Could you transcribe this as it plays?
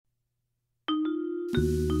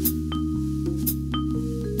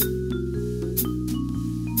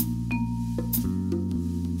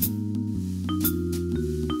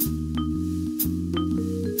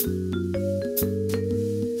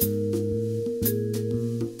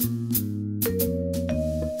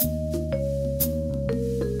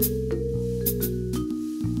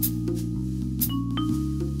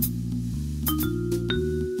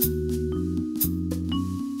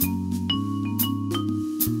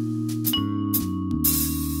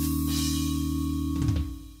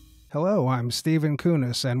Hello, I'm Stephen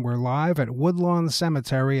Kunes, and we're live at Woodlawn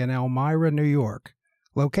Cemetery in Elmira, New York,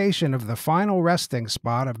 location of the final resting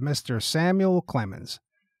spot of Mr. Samuel Clemens,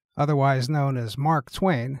 otherwise known as Mark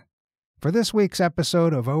Twain, for this week's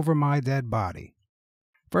episode of Over My Dead Body.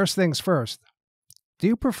 First things first, do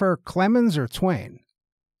you prefer Clemens or Twain?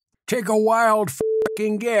 Take a wild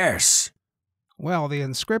f***ing guess. Well, the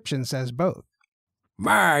inscription says both.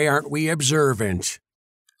 My, aren't we observant?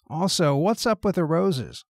 Also, what's up with the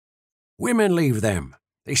roses? Women leave them.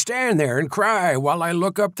 They stand there and cry while I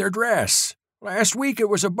look up their dress. Last week it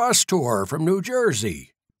was a bus tour from New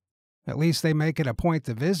Jersey. At least they make it a point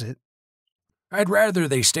to visit. I'd rather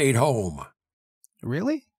they stayed home.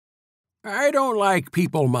 Really? I don't like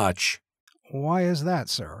people much. Why is that,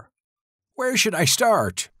 sir? Where should I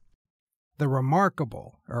start? The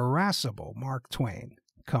remarkable, irascible Mark Twain,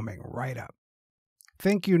 coming right up.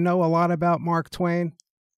 Think you know a lot about Mark Twain?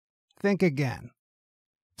 Think again.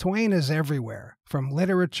 Twain is everywhere, from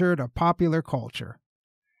literature to popular culture.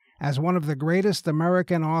 As one of the greatest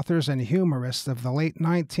American authors and humorists of the late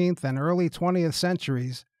 19th and early 20th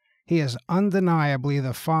centuries, he is undeniably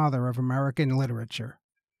the father of American literature.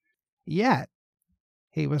 Yet,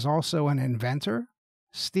 he was also an inventor,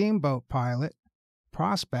 steamboat pilot,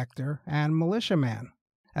 prospector, and militiaman,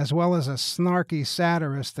 as well as a snarky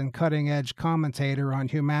satirist and cutting-edge commentator on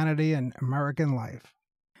humanity and American life.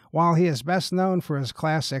 While he is best known for his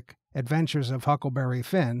classic Adventures of Huckleberry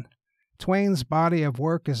Finn, Twain's body of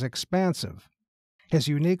work is expansive. His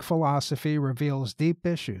unique philosophy reveals deep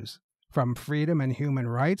issues, from freedom and human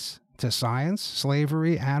rights to science,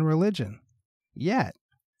 slavery, and religion. Yet,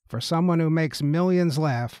 for someone who makes millions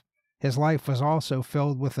laugh, his life was also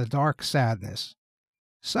filled with a dark sadness.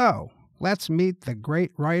 So, let's meet the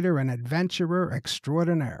great writer and adventurer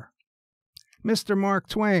extraordinaire. Mr. Mark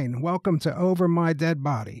Twain, welcome to Over My Dead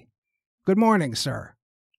Body. Good morning, sir.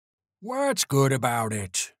 What's good about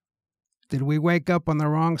it? Did we wake up on the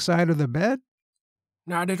wrong side of the bed?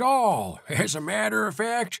 Not at all. As a matter of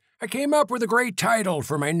fact, I came up with a great title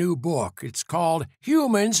for my new book. It's called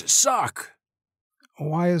Humans Suck.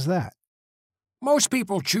 Why is that? Most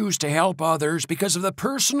people choose to help others because of the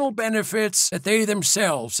personal benefits that they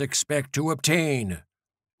themselves expect to obtain.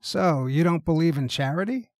 So, you don't believe in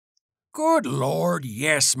charity? Good Lord,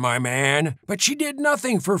 yes, my man, but she did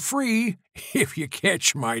nothing for free, if you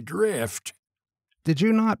catch my drift. Did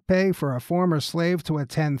you not pay for a former slave to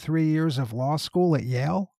attend 3 years of law school at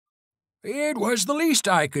Yale? It was the least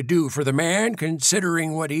I could do for the man,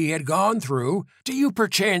 considering what he had gone through. Do you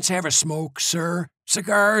perchance have a smoke, sir?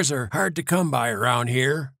 Cigars are hard to come by around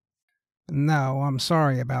here. No, I'm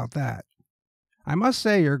sorry about that. I must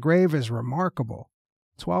say your grave is remarkable.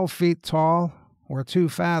 12 feet tall, or 2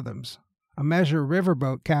 fathoms. A measure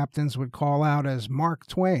riverboat captains would call out as Mark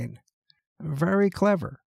Twain. Very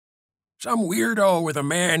clever. Some weirdo with a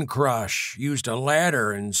man crush used a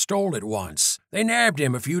ladder and stole it once. They nabbed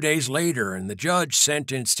him a few days later, and the judge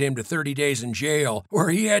sentenced him to 30 days in jail, where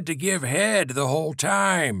he had to give head the whole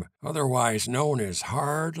time, otherwise known as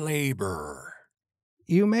hard labor.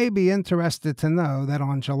 You may be interested to know that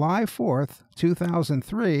on July 4th,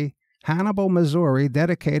 2003, Hannibal, Missouri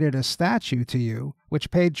dedicated a statue to you, which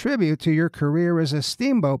paid tribute to your career as a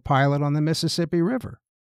steamboat pilot on the Mississippi River.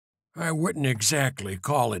 I wouldn't exactly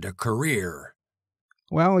call it a career.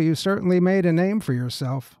 Well, you certainly made a name for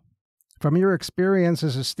yourself. From your experience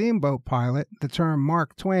as a steamboat pilot, the term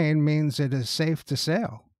Mark Twain means it is safe to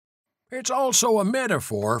sail. It's also a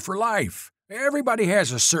metaphor for life. Everybody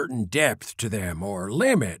has a certain depth to them, or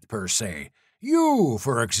limit, per se. You,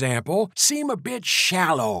 for example, seem a bit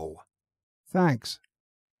shallow. Thanks.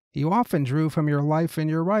 You often drew from your life in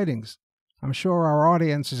your writings. I'm sure our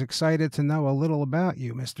audience is excited to know a little about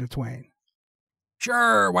you, Mr. Twain.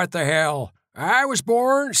 Sure, what the hell. I was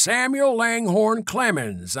born Samuel Langhorne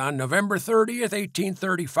Clemens on November 30th,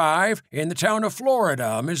 1835, in the town of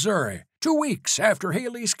Florida, Missouri, 2 weeks after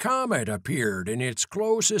Halley's Comet appeared in its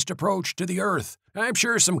closest approach to the Earth. I'm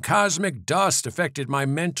sure some cosmic dust affected my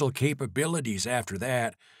mental capabilities after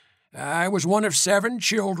that. I was one of 7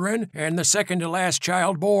 children and the second to last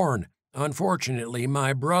child born. Unfortunately,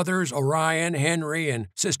 my brothers Orion, Henry, and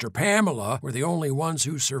sister Pamela were the only ones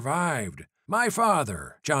who survived. My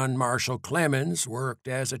father, John Marshall Clemens, worked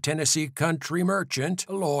as a Tennessee country merchant,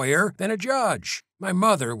 a lawyer, then a judge. My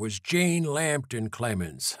mother was Jane Lambton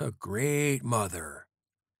Clemens, a great mother.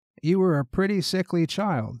 You were a pretty sickly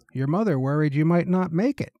child. Your mother worried you might not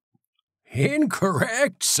make it.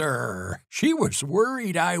 Incorrect, sir. She was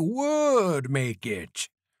worried I would make it.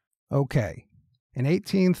 Okay. In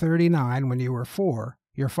 1839, when you were 4,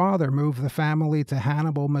 your father moved the family to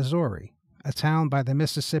Hannibal, Missouri, a town by the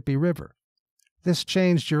Mississippi River. This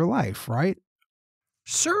changed your life, right?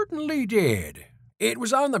 Certainly did. It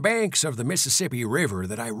was on the banks of the Mississippi River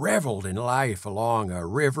that I reveled in life along a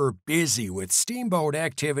river busy with steamboat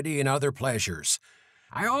activity and other pleasures.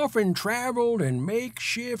 I often traveled in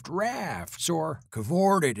makeshift rafts or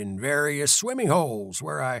cavorted in various swimming holes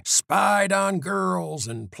where I spied on girls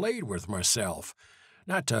and played with myself.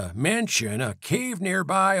 Not to mention, a cave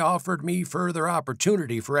nearby offered me further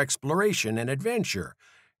opportunity for exploration and adventure.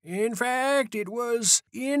 In fact, it was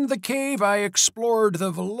in the cave I explored the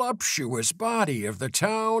voluptuous body of the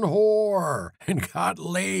town whore and got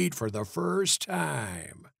laid for the first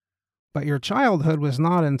time. But your childhood was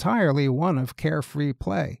not entirely one of carefree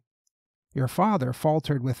play. Your father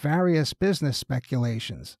faltered with various business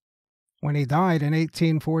speculations. When he died in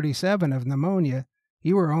 1847 of pneumonia,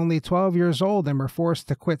 you were only 12 years old and were forced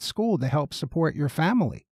to quit school to help support your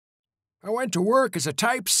family. I went to work as a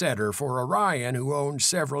typesetter for Orion, who owned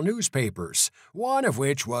several newspapers, one of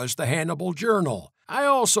which was the Hannibal Journal. I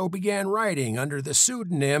also began writing under the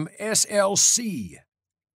pseudonym SLC.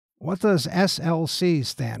 What does SLC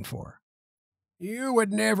stand for? You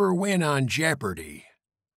would never win on Jeopardy!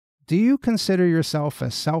 Do you consider yourself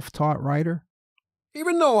a self-taught writer?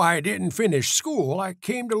 Even though I didn't finish school, I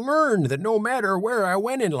came to learn that no matter where I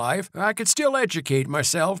went in life, I could still educate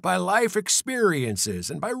myself by life experiences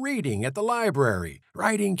and by reading at the library.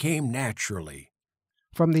 Writing came naturally.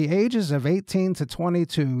 From the ages of 18 to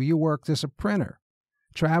 22, you worked as a printer,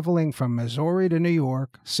 traveling from Missouri to New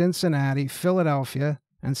York, Cincinnati, Philadelphia,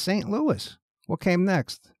 and St. Louis. What came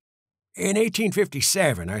next? In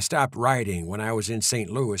 1857, I stopped writing when I was in St.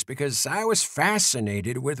 Louis because I was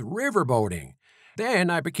fascinated with riverboating. Then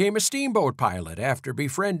I became a steamboat pilot after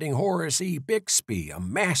befriending Horace E. Bixby, a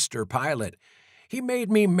master pilot. He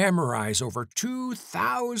made me memorize over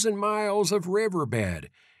 2,000 miles of riverbed.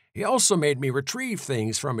 He also made me retrieve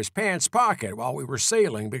things from his pants pocket while we were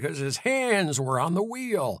sailing because his hands were on the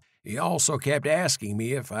wheel. He also kept asking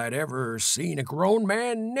me if I'd ever seen a grown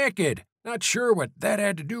man naked. Not sure what that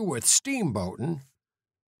had to do with steamboating.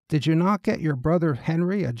 Did you not get your brother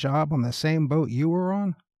Henry a job on the same boat you were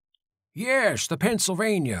on? Yes, the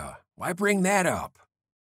Pennsylvania. Why bring that up?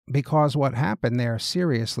 Because what happened there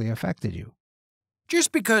seriously affected you.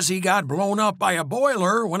 Just because he got blown up by a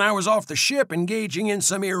boiler when I was off the ship engaging in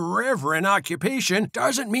some irreverent occupation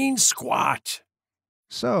doesn't mean squat.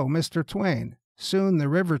 So, Mr. Twain, soon the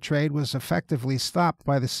river trade was effectively stopped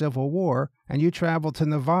by the Civil War, and you traveled to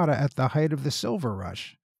Nevada at the height of the silver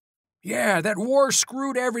rush. Yeah, that war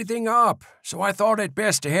screwed everything up, so I thought it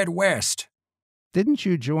best to head west. Didn't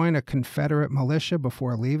you join a Confederate militia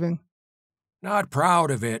before leaving? Not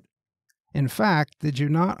proud of it. In fact, did you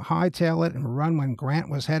not hightail it and run when Grant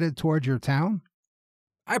was headed toward your town?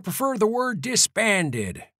 I prefer the word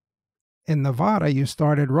disbanded. In Nevada, you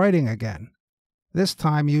started writing again, this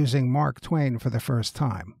time using Mark Twain for the first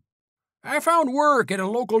time. I found work at a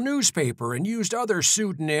local newspaper and used other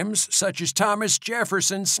pseudonyms such as Thomas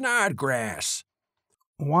Jefferson Snodgrass.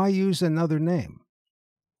 Why use another name?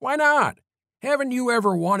 Why not? Haven't you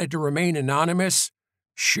ever wanted to remain anonymous?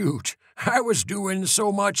 Shoot, I was doing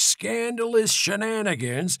so much scandalous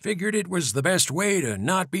shenanigans, figured it was the best way to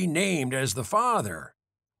not be named as the father.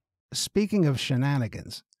 Speaking of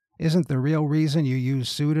shenanigans, isn't the real reason you use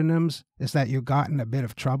pseudonyms is that you got in a bit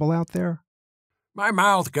of trouble out there? My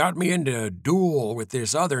mouth got me into a duel with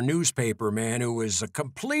this other newspaper man who was a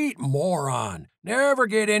complete moron. Never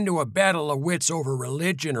get into a battle of wits over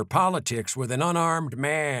religion or politics with an unarmed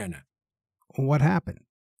man. What happened?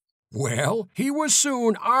 Well, he was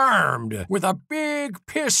soon armed with a big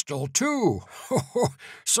pistol, too.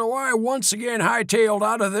 So I once again hightailed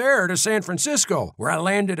out of there to San Francisco, where I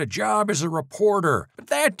landed a job as a reporter. But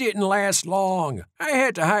that didn't last long. I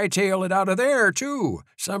had to hightail it out of there, too.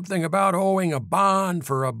 Something about owing a bond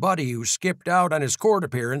for a buddy who skipped out on his court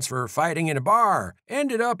appearance for fighting in a bar.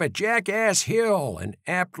 Ended up at Jackass Hill, an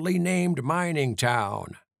aptly named mining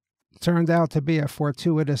town. Turned out to be a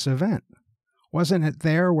fortuitous event. Wasn't it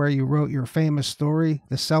there where you wrote your famous story,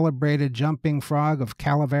 The Celebrated Jumping Frog of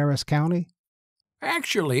Calaveras County?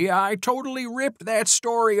 Actually, I totally ripped that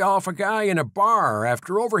story off a guy in a bar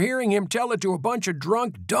after overhearing him tell it to a bunch of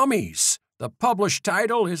drunk dummies. The published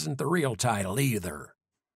title isn't the real title either.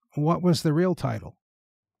 What was the real title?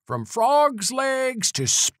 From Frog's Legs to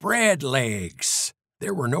Spread Legs.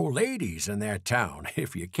 There were no ladies in that town,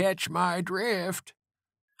 if you catch my drift.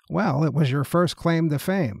 Well, it was your first claim to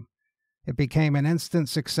fame. It became an instant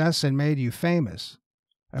success and made you famous.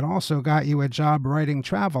 It also got you a job writing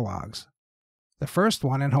travelogues. The first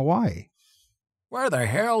one in Hawaii. Where the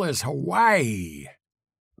hell is Hawaii?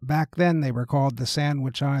 Back then they were called the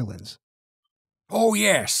Sandwich Islands. Oh,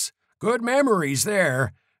 yes. Good memories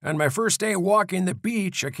there. On my first day walking the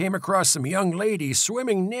beach, I came across some young ladies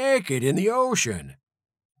swimming naked in the ocean.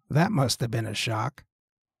 That must have been a shock.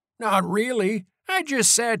 Not really. I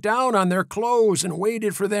just sat down on their clothes and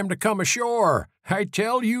waited for them to come ashore. I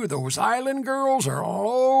tell you, those island girls are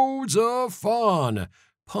loads of fun.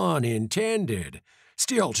 Pun intended.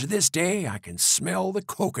 Still, to this day, I can smell the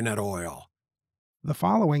coconut oil. The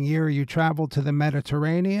following year, you traveled to the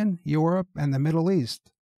Mediterranean, Europe, and the Middle East.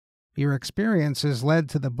 Your experiences led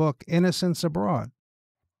to the book Innocents Abroad.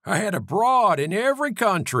 I had abroad in every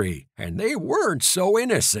country, and they weren't so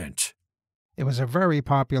innocent. It was a very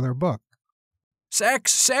popular book.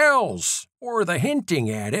 Sex sells, or the hinting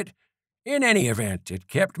at it. In any event, it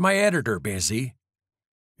kept my editor busy.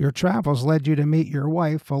 Your travels led you to meet your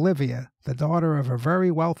wife, Olivia, the daughter of a very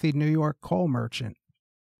wealthy New York coal merchant.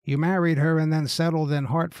 You married her and then settled in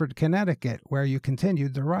Hartford, Connecticut, where you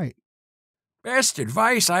continued to write. Best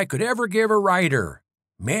advice I could ever give a writer.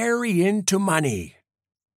 Marry into money.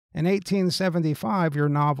 In 1875, your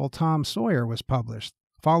novel Tom Sawyer was published,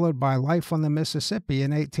 followed by Life on the Mississippi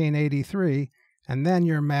in 1883, and then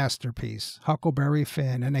your masterpiece, Huckleberry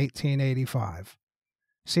Finn, in 1885.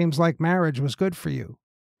 Seems like marriage was good for you.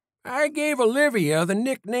 I gave Olivia the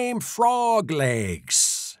nickname Frog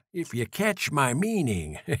Legs, if you catch my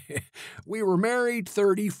meaning. We were married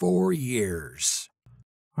 34 years.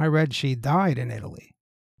 I read she died in Italy.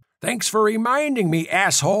 Thanks for reminding me,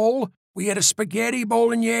 asshole. We had a spaghetti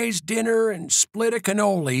bolognese dinner and split a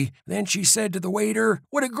cannoli. Then she said to the waiter,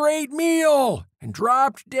 "What a great meal!" and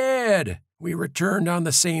dropped dead. We returned on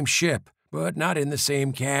the same ship, but not in the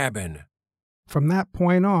same cabin. From that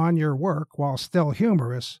point on, your work, while still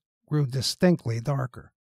humorous, grew distinctly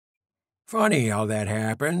darker. Funny how that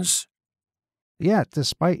happens. Yet,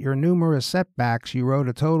 despite your numerous setbacks, you wrote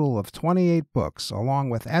a total of 28 books, along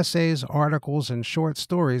with essays, articles, and short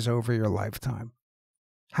stories over your lifetime.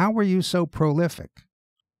 How were you so prolific?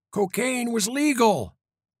 Cocaine was legal.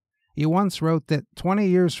 You once wrote that 20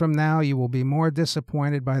 years from now you will be more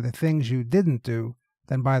disappointed by the things you didn't do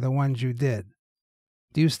than by the ones you did.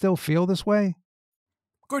 Do you still feel this way?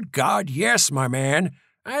 Good God, yes, my man.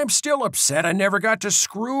 I'm still upset I never got to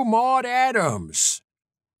screw Maude Adams.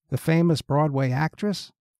 The famous Broadway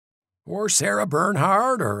actress? Or Sarah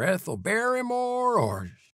Bernhardt, or Ethel Barrymore,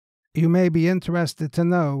 or... You may be interested to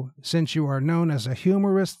know, since you are known as a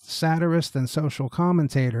humorist, satirist, and social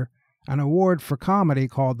commentator, an award for comedy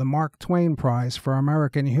called the Mark Twain Prize for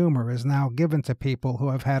American Humor is now given to people who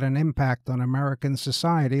have had an impact on American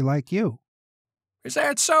society like you. Is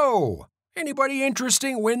that so? Anybody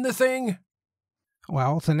interesting win the thing?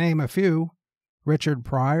 Well, to name a few, Richard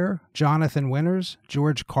Pryor, Jonathan Winters,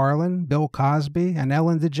 George Carlin, Bill Cosby, and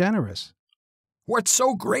Ellen DeGeneres. What's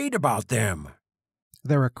so great about them?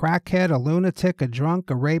 They're a crackhead, a lunatic, a drunk,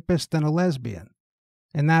 a rapist, and a lesbian.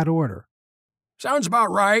 In that order. Sounds about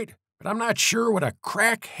right, but I'm not sure what a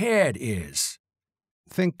crackhead is.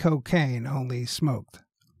 Think cocaine, only smoked.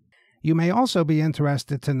 You may also be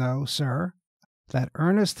interested to know, sir, that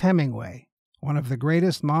Ernest Hemingway, one of the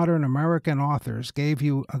greatest modern American authors, gave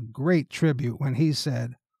you a great tribute when he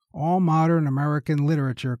said, "All modern American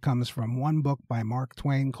literature comes from one book by Mark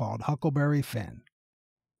Twain called Huckleberry Finn."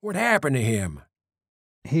 What happened to him?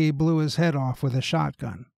 He blew his head off with a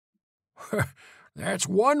shotgun. That's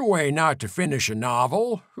one way not to finish a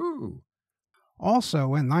novel. Whew.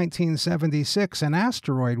 Also, in 1976, an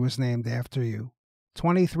asteroid was named after you,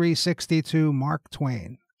 2362 Mark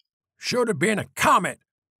Twain. Should have been a comet.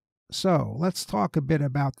 So, let's talk a bit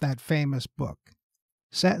about that famous book.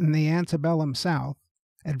 Set in the antebellum South,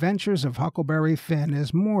 Adventures of Huckleberry Finn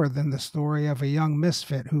is more than the story of a young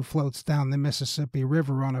misfit who floats down the Mississippi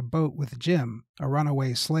River on a boat with Jim, a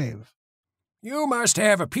runaway slave. You must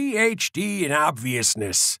have a Ph.D. in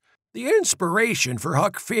obviousness. The inspiration for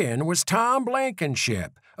Huck Finn was Tom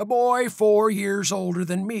Blankenship, a boy 4 years older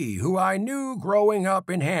than me who I knew growing up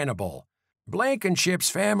in Hannibal.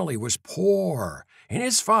 Blankenship's family was poor, and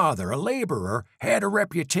his father, a laborer, had a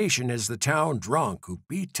reputation as the town drunk who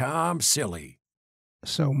beat Tom silly.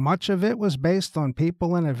 So much of it was based on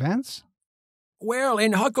people and events? Well,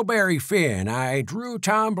 in Huckleberry Finn, I drew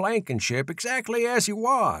Tom Blankenship exactly as he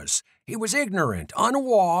was. He was ignorant,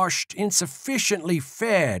 unwashed, insufficiently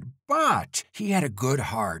fed, but he had a good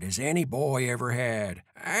heart as any boy ever had.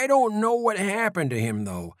 I don't know what happened to him,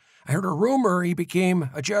 though. I heard a rumor he became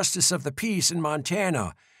a justice of the peace in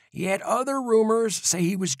Montana. Yet other rumors say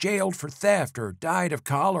he was jailed for theft or died of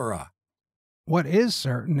cholera. What is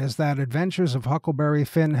certain is that Adventures of Huckleberry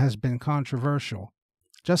Finn has been controversial.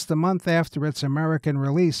 Just a month after its American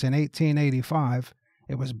release in 1885,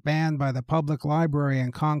 it was banned by the public library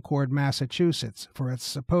in Concord, Massachusetts, for its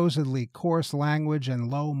supposedly coarse language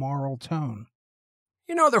and low moral tone.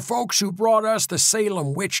 You know, the folks who brought us the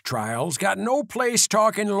Salem witch trials got no place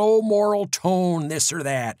talking low moral tone, this or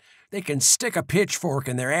that. They can stick a pitchfork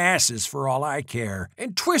in their asses for all I care,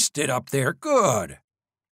 and twist it up there good.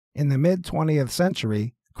 In the mid-20th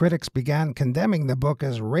century, critics began condemning the book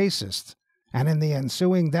as racist, and in the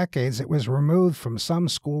ensuing decades it was removed from some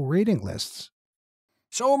school reading lists.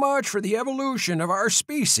 So much for the evolution of our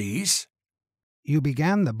species. You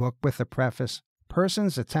began the book with the preface,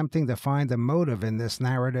 "Persons attempting to find a motive in this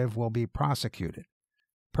narrative will be prosecuted.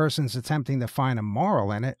 Persons attempting to find a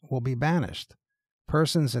moral in it will be banished.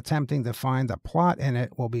 Persons attempting to find a plot in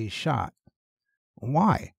it will be shot."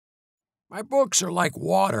 Why? My books are like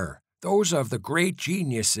water. Those of the great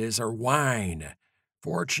geniuses are wine.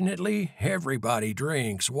 Fortunately, everybody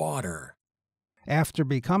drinks water. After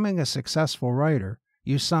becoming a successful writer,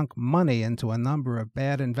 you sunk money into a number of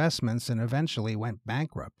bad investments and eventually went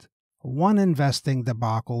bankrupt. One investing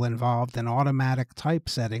debacle involved an automatic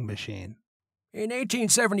typesetting machine. In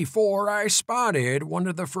 1874, I spotted one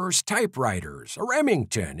of the first typewriters, a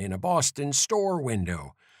Remington, in a Boston store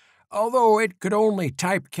window. Although it could only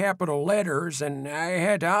type capital letters and I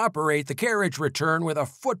had to operate the carriage return with a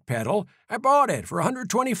foot pedal, I bought it for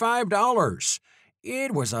 $125.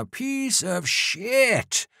 It was a piece of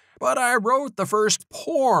shit, but I wrote the first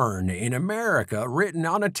porn in America written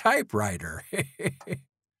on a typewriter.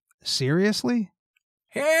 Seriously?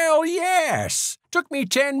 Hell yes! Took me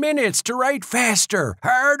 10 minutes to write faster,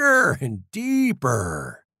 harder, and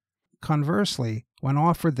deeper. Conversely, when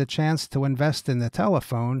offered the chance to invest in the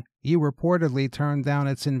telephone, you reportedly turned down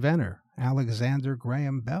its inventor, Alexander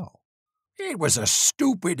Graham Bell. It was a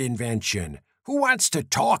stupid invention. Who wants to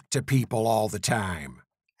talk to people all the time?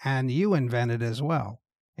 And you invented as well,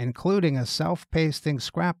 including a self-pasting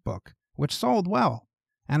scrapbook, which sold well,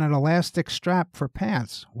 and an elastic strap for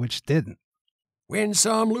pants, which didn't. Win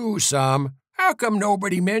some, lose some. How come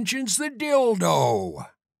nobody mentions the dildo?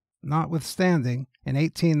 Notwithstanding, in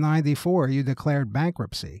 1894 you declared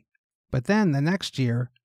bankruptcy. But then, the next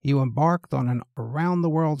year, you embarked on an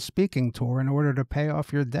around-the-world speaking tour in order to pay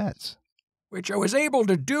off your debts. Which I was able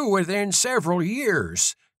to do within several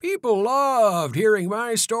years. People loved hearing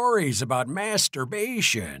my stories about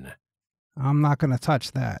masturbation. I'm not going to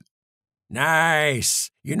touch that. Nice.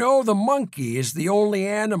 You know, the monkey is the only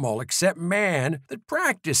animal except man that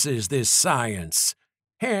practices this science.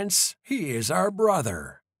 Hence, he is our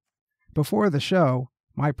brother. Before the show,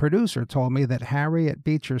 my producer told me that Harriet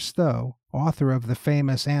Beecher Stowe, author of the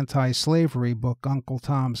famous anti-slavery book Uncle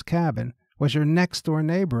Tom's Cabin, was your next-door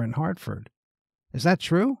neighbor in Hartford. Is that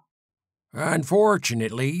true?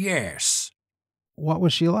 Unfortunately, yes. What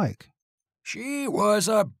was she like? She was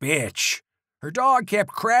a bitch. Her dog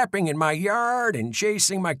kept crapping in my yard and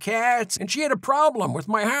chasing my cats, and she had a problem with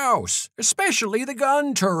my house, especially the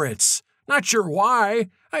gun turrets. Not sure why.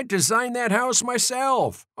 I designed that house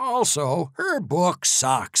myself. Also, her book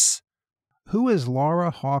sucks. Who is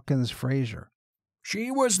Laura Hawkins Frazier?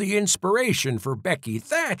 She was the inspiration for Becky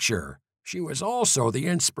Thatcher. She was also the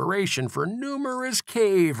inspiration for numerous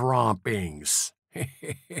cave rompings.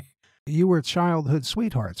 You were childhood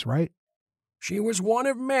sweethearts, right? She was one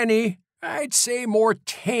of many. I'd say more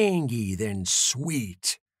tangy than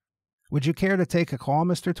sweet. Would you care to take a call,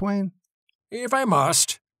 Mr. Twain? If I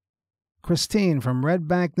must. Christine from Red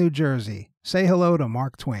Bank, New Jersey. Say hello to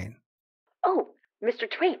Mark Twain. Oh, Mr.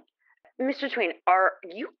 Twain. Mr. Twain, are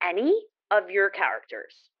you any of your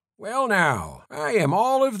characters? Well now, I am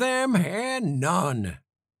all of them and none.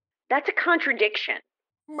 That's a contradiction.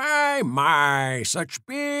 My, such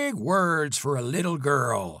big words for a little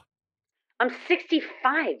girl. I'm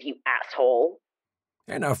 65, you asshole.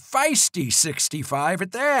 And a feisty 65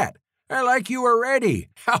 at that. I like you already.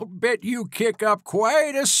 I'll bet you kick up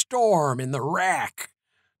quite a storm in the rack.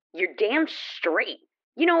 You're damn straight.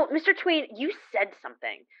 You know, Mr. Twain, you said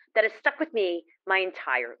something that has stuck with me my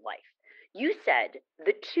entire life. You said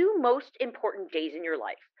the two most important days in your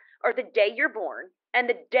life are the day you're born and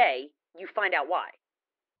the day you find out why.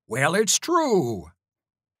 Well, it's true.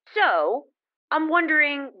 So, I'm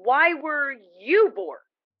wondering, why were you born?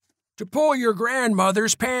 To pull your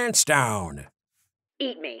grandmother's pants down.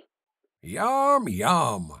 Eat me. Yum,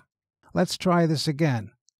 yum. Let's try this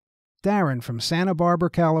again. Darren from Santa Barbara,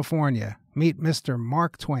 California. Meet Mr.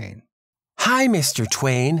 Mark Twain. Hi, Mr.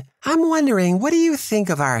 Twain. I'm wondering, what do you think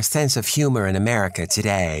of our sense of humor in America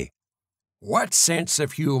today? What sense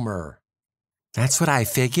of humor? That's what I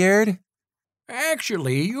figured.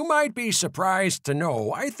 Actually, you might be surprised to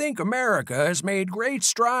know I think America has made great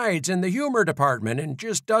strides in the humor department and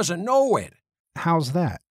just doesn't know it. How's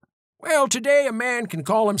that? Well, today a man can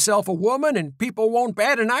call himself a woman and people won't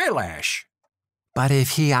bat an eyelash. But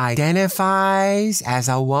if he identifies as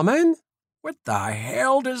a woman? What the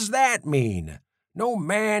hell does that mean? No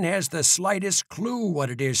man has the slightest clue what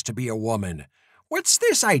it is to be a woman. What's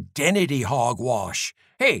this identity hogwash?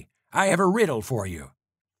 Hey, I have a riddle for you.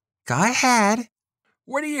 Go ahead.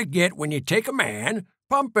 What do you get when you take a man,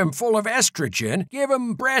 pump him full of estrogen, give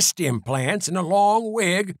him breast implants and a long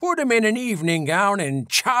wig, put him in an evening gown, and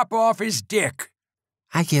chop off his dick?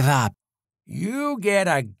 I give up. You get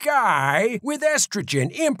a guy with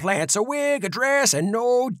estrogen, implants, a wig, a dress, and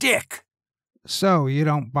no dick. So, you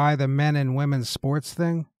don't buy the men and women's sports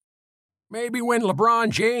thing? Maybe when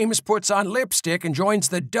LeBron James puts on lipstick and joins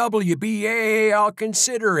the WBA, I'll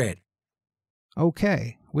consider it.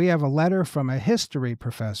 Okay, we have a letter from a history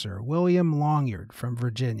professor, William Longyard from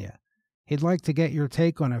Virginia. He'd like to get your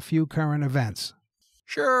take on a few current events.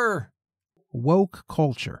 Sure. Woke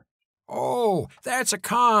culture. Oh, that's a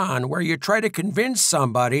con where you try to convince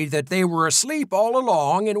somebody that they were asleep all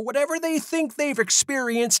along and whatever they think they've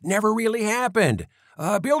experienced never really happened.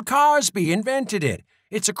 Bill Cosby invented it.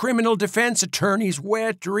 It's a criminal defense attorney's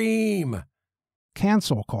wet dream.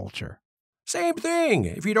 Cancel culture. Same thing.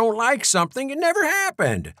 If you don't like something, it never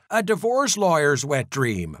happened. A divorce lawyer's wet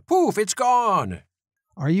dream. Poof, it's gone.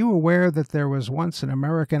 Are you aware that there was once an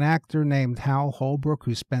American actor named Hal Holbrook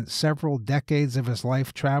who spent several decades of his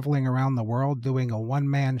life traveling around the world doing a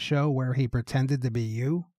one-man show where he pretended to be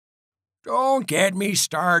you? Don't get me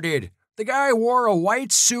started. The guy wore a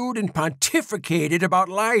white suit and pontificated about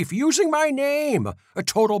life using my name. A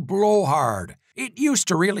total blowhard. It used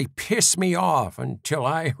to really piss me off until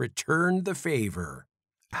I returned the favor.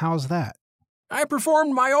 How's that? I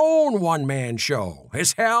performed my own one-man show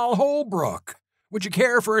as Hal Holbrook. Would you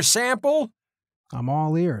care for a sample? I'm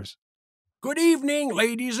all ears. Good evening,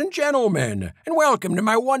 ladies and gentlemen, and welcome to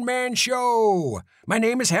my one-man show. My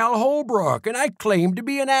name is Hal Holbrook, and I claim to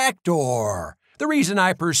be an actor. The reason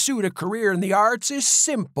I pursued a career in the arts is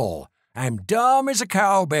simple. I'm dumb as a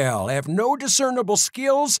cowbell, have no discernible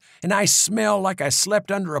skills, and I smell like I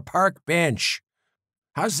slept under a park bench.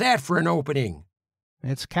 How's that for an opening?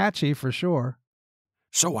 It's catchy for sure.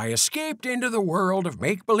 So I escaped into the world of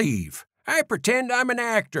make-believe. I pretend I'm an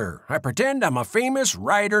actor. I pretend I'm a famous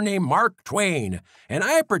writer named Mark Twain. And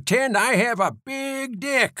I pretend I have a big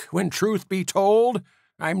dick, when truth be told,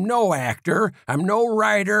 I'm no actor, I'm no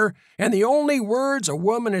writer, and the only words a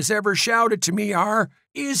woman has ever shouted to me are,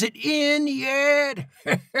 "Is it in yet?"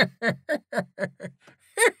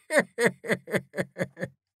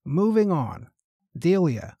 Moving on.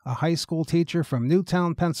 Delia, a high school teacher from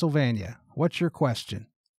Newtown, Pennsylvania. What's your question?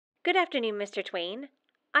 Good afternoon, Mr. Twain.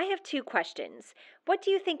 I have 2 questions. What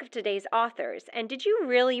do you think of today's authors, and did you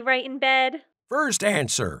really write in bed? First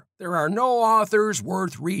answer, there are no authors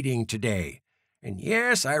worth reading today. And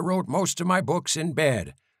yes, I wrote most of my books in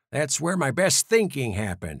bed. That's where my best thinking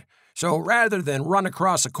happened. So rather than run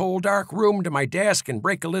across a cold, dark room to my desk and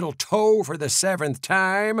break a little toe for the 7th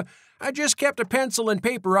time, I just kept a pencil and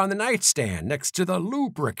paper on the nightstand next to the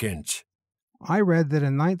lubricant. I read that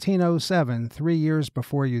in 1907, 3 years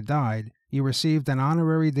before you died, you received an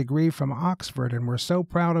honorary degree from Oxford and were so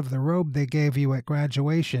proud of the robe they gave you at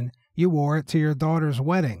graduation, you wore it to your daughter's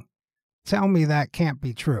wedding. Tell me that can't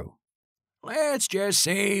be true. Let's just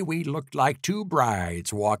say we looked like 2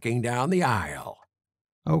 brides walking down the aisle.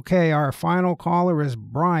 Okay, our final caller is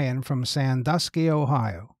Brian from Sandusky,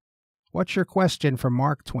 Ohio. What's your question for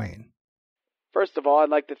Mark Twain? First of all, I'd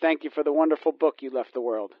like to thank you for the wonderful book you left the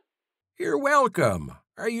world. You're welcome.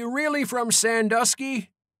 Are you really from Sandusky?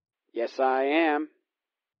 Yes, I am.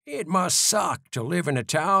 It must suck to live in a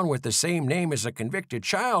town with the same name as a convicted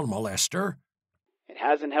child molester. It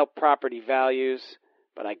hasn't helped property values,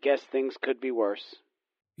 but I guess things could be worse.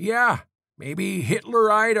 Yeah, maybe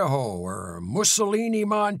Hitler, Idaho, or Mussolini,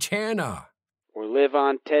 Montana. Or live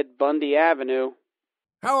on Ted Bundy Avenue.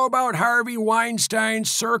 How about Harvey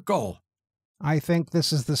Weinstein's Circle? I think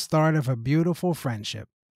this is the start of a beautiful friendship.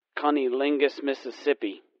 Cunnilingus,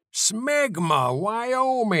 Mississippi. Smegma,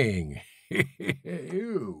 Wyoming.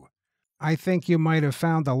 Ew. I think you might have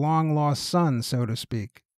found a long-lost son, so to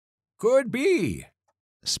speak. Could be.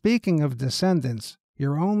 Speaking of descendants,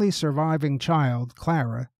 your only surviving child,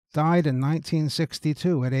 Clara, died in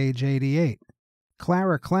 1962 at age 88.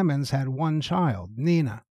 Clara Clemens had one child,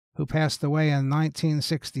 Nina, who passed away in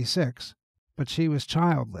 1966, but she was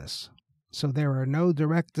childless, so there are no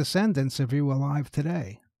direct descendants of you alive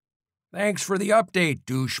today. Thanks for the update,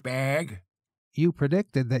 douchebag. You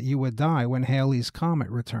predicted that you would die when Halley's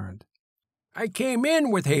Comet returned. I came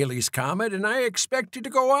in with Halley's Comet, and I expected to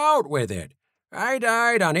go out with it. I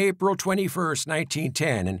died on April 21st,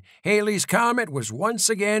 1910, and Halley's Comet was once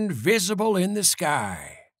again visible in the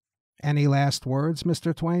sky. Any last words,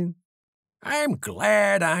 Mr. Twain? I'm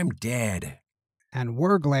glad I'm dead. And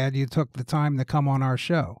we're glad you took the time to come on our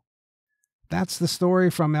show. That's the story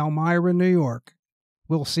from Elmira, New York.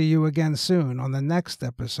 We'll see you again soon on the next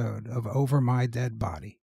episode of Over My Dead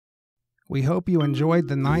Body. We hope you enjoyed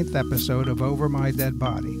the 9th episode of Over My Dead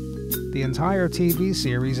Body. The entire TV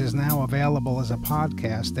series is now available as a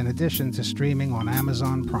podcast in addition to streaming on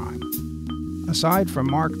Amazon Prime. Aside from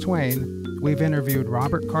Mark Twain, we've interviewed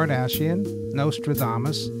Robert Kardashian,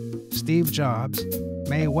 Nostradamus, Steve Jobs,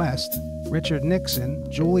 Mae West, Richard Nixon,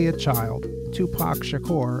 Julia Child, Tupac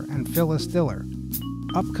Shakur, and Phyllis Diller.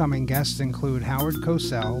 Upcoming guests include Howard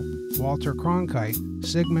Cosell, Walter Cronkite,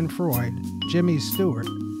 Sigmund Freud, Jimmy Stewart,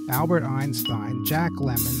 Albert Einstein, Jack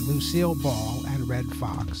Lemmon, Lucille Ball, and Red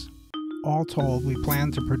Fox. All told, we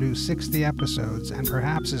plan to produce 60 episodes and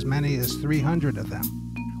perhaps as many as 300 of them.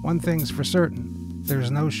 One thing's for certain,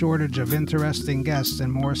 there's no shortage of interesting guests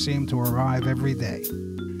and more seem to arrive every day.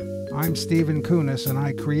 I'm Stephen Kunes, and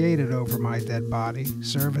I created Over My Dead Body,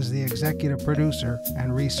 serve as the executive producer,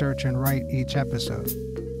 and research and write each episode.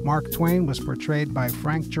 Mark Twain was portrayed by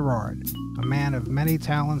Frank Gerard, a man of many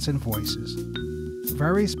talents and voices.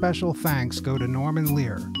 Very special thanks go to Norman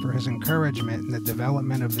Lear for his encouragement in the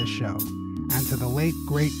development of this show, and to the late,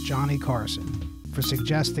 great Johnny Carson for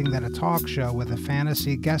suggesting that a talk show with a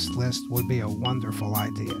fantasy guest list would be a wonderful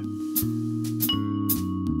idea.